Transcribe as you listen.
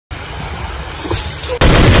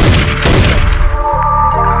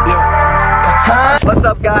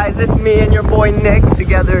guys? It's me and your boy Nick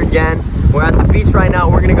together again. We're at the beach right now.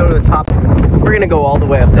 We're gonna go to the top. We're gonna go all the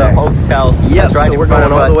way up there. The hotel. Yep, right. So we're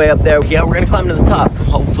going all the way up there. Yeah, we're gonna climb to the top.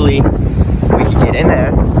 Hopefully, we can get in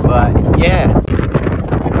there. But yeah.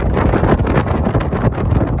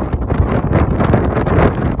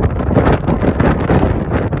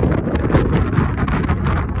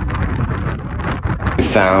 We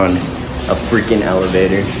found a freaking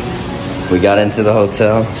elevator. We got into the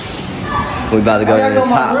hotel. We about to go to the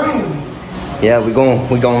top. Yeah, we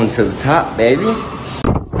going to the top, baby.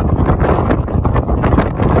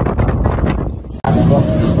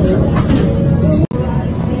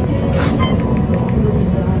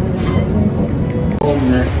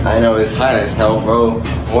 I know it's hot as hell, bro.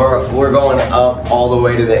 We're going up all the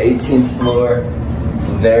way to the 18th floor,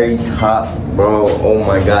 very top, bro. Oh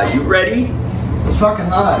my god, you ready? It's fucking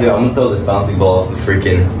hot. Dude, I'm gonna throw this bouncy ball off the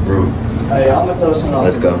freaking roof. Hey, I'm gonna throw some off.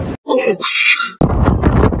 Let's go.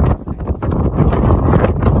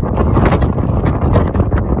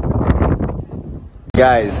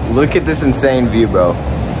 Guys, look at this insane view, bro.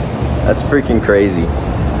 That's freaking crazy.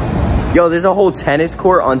 Yo, there's a whole tennis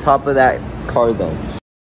court on top of that car though.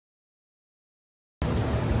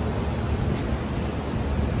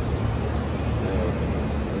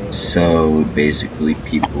 So basically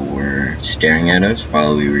people were staring at us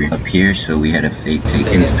while we were up here, so we had to fake take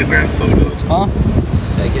Instagram photos. Huh?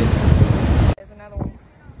 Second. There's another one.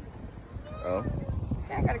 Oh.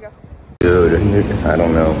 Okay, I gotta go. Dude, I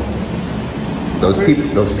don't know. Those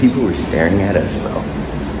people were staring at us, bro.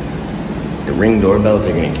 The Ring doorbells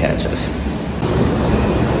are gonna catch us.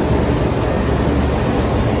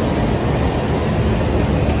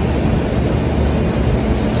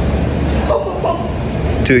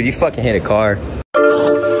 Dude, you fucking hit a car.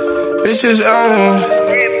 This is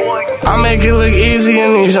I make it look easy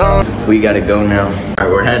in these We gotta go now. Alright,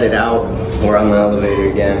 we're headed out. We're on the elevator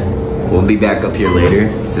again. We'll be back up here later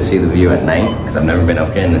to see the view at night, because I've never been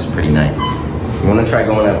up here and it's pretty nice. You wanna try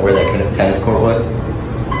going up where that tennis court was?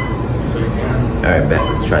 Alright, bet,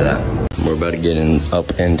 let's try that. We're about to get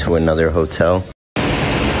up into another hotel.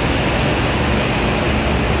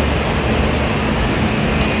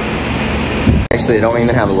 Actually, they don't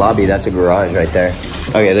even have a lobby. That's a garage right there.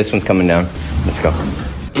 Okay, this one's coming down. Let's go.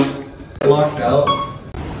 Locked out.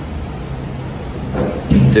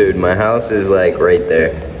 Dude, my house is like right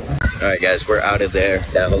there. All right, guys, we're out of there.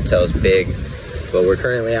 That hotel's big, but we're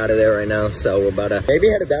currently out of there right now. So we're about to maybe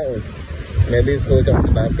head to that one. Maybe we can look up the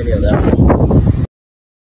balcony of that one.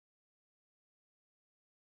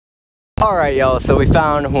 All right, y'all, so we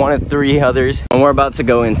found one of 3 others and we're about to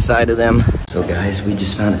go inside of them. So guys, we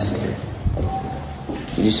just found a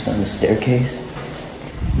staircase.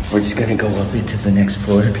 We're just gonna go up into the next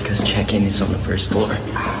floor because check-in is on the first floor.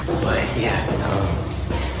 But yeah,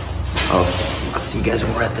 I'll see you guys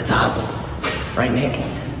when we're at the top. Right, Nick?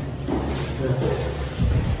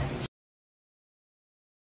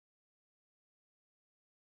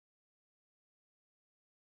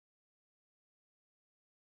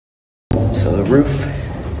 So the roof,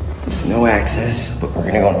 no access, but we're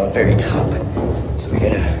gonna go on the very top. So we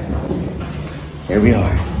gotta, here we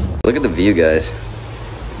are. Look at the view, guys.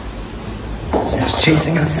 Someone's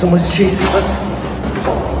chasing us, someone's chasing us.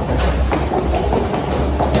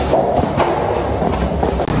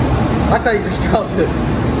 I thought you just dropped it.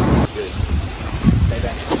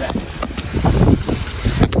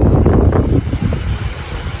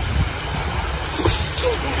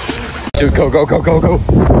 Dude, go, go, go, go, go.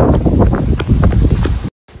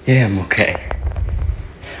 Yeah, I'm okay.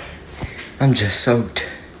 I'm just soaked.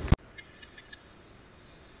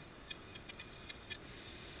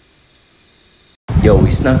 Yo,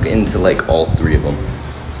 we snuck into like all 3 of them.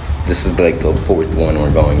 This is like the 4th one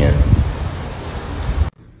we're going in.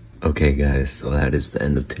 Okay guys, so that is the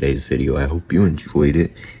end of today's video. I hope you enjoyed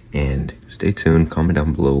it, and stay tuned, comment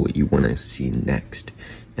down below what you want to see next,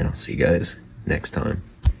 and I'll see you guys next time.